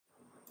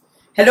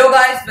Hello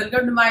guys,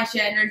 welcome to my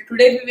channel.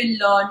 Today we will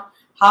learn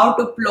how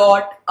to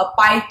plot a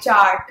pie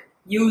chart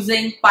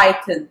using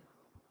Python.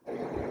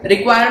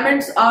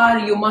 Requirements are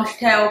you must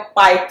have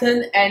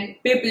Python and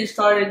pip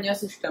installed in your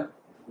system.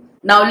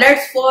 Now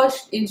let's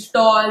first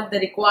install the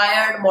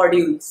required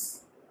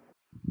modules.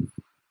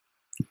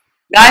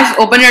 Guys,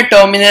 open your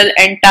terminal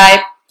and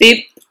type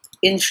pip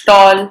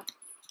install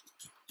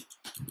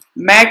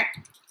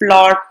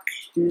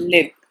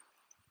matplotlib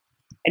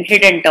and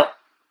hit enter.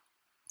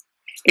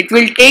 It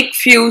will take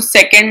few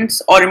seconds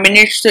or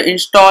minutes to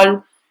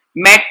install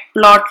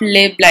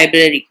matplotlib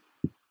library.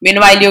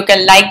 Meanwhile, you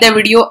can like the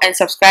video and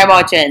subscribe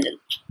our channel.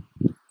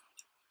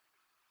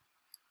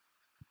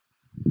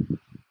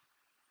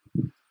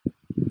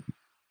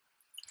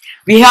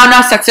 We have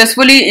now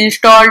successfully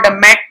installed the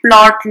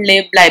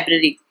matplotlib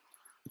library.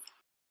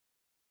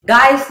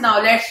 Guys, now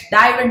let's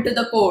dive into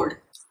the code.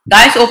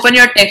 Guys, open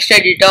your text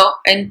editor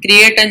and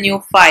create a new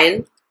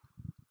file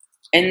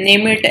and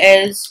name it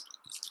as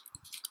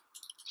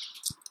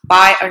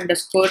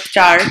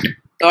pie_chart.py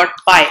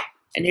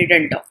and hit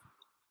enter.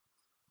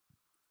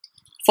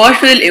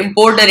 First, we will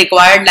import the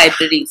required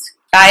libraries.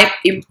 Type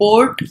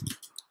import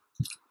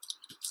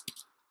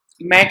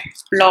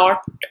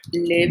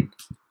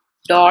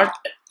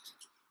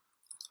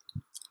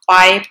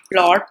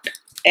matplotlib.pyplot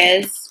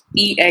as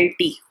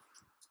plt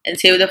and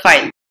save the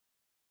file.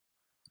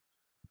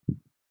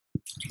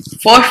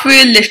 First, we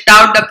will list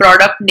out the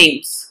product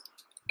names.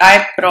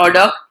 Type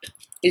product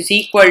is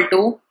equal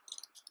to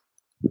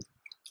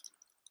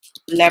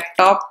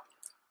laptop,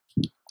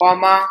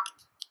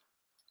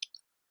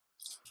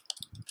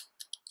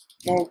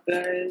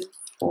 mobile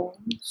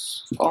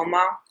phones,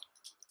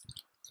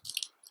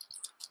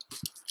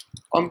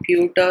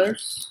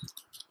 computers,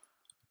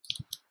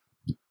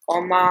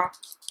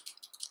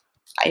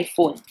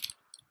 iPhone.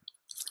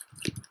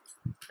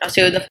 Now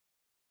save the.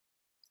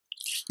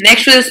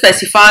 Next, we will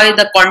specify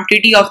the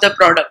quantity of the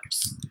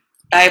products.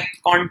 Type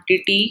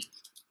quantity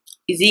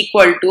is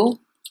equal to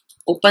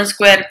open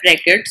square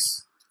brackets.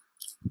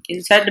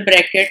 Inside the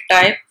bracket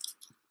type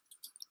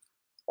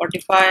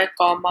 45,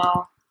 20,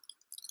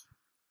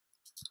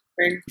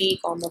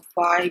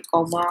 5,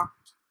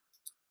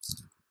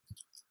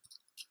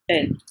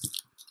 10.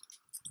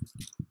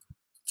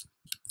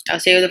 I'll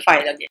save the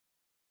file again.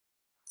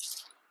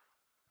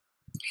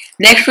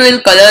 Next, we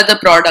will color the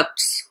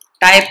products.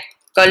 Type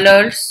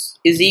colors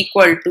is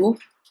equal to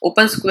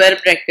open square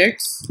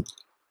brackets.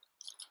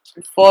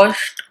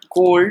 First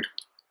gold,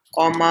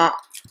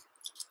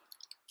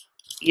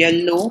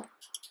 yellow,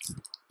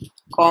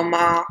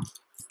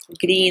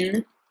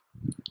 green,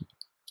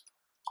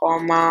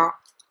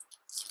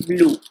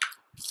 blue.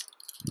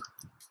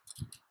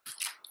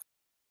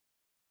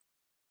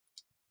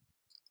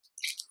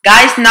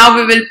 Guys, now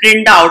we will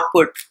print the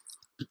output.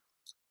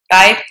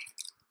 Type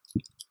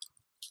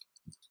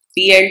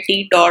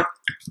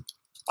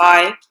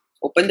plt.py,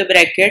 open the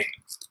bracket,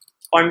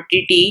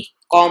 quantity,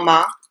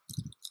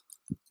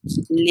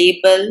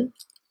 label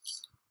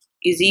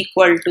is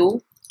equal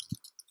to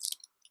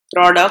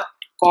product,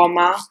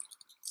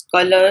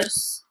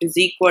 colors is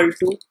equal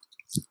to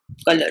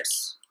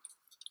colors.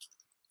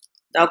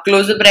 Now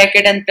close the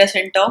bracket and press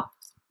enter.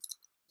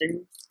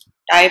 Then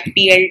type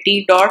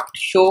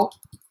plt.show,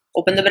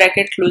 open the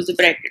bracket, close the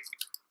bracket.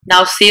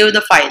 Now save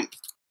the file.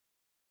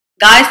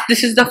 Guys,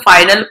 this is the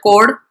final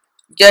code.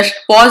 Just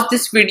pause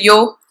this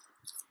video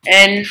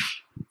and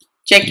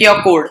check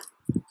your code.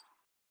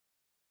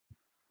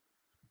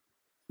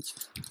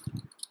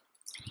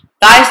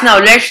 Guys, now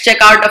let's check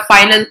out the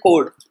final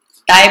code.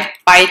 Type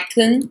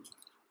Python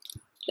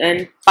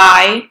then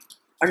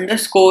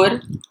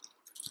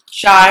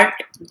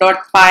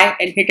pie_chart.py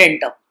and hit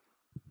enter.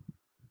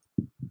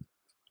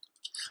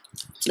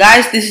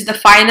 Guys, this is the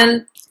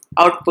final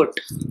output.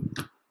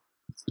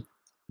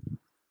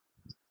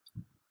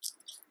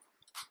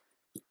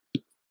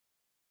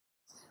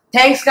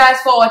 Thanks guys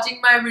for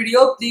watching my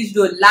video. Please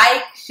do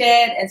like,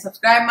 share and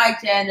subscribe my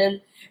channel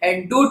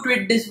and do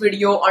tweet this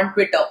video on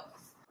Twitter.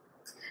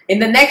 In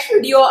the next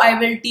video, I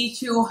will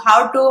teach you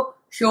how to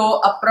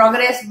show a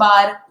progress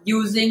bar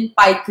using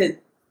Python.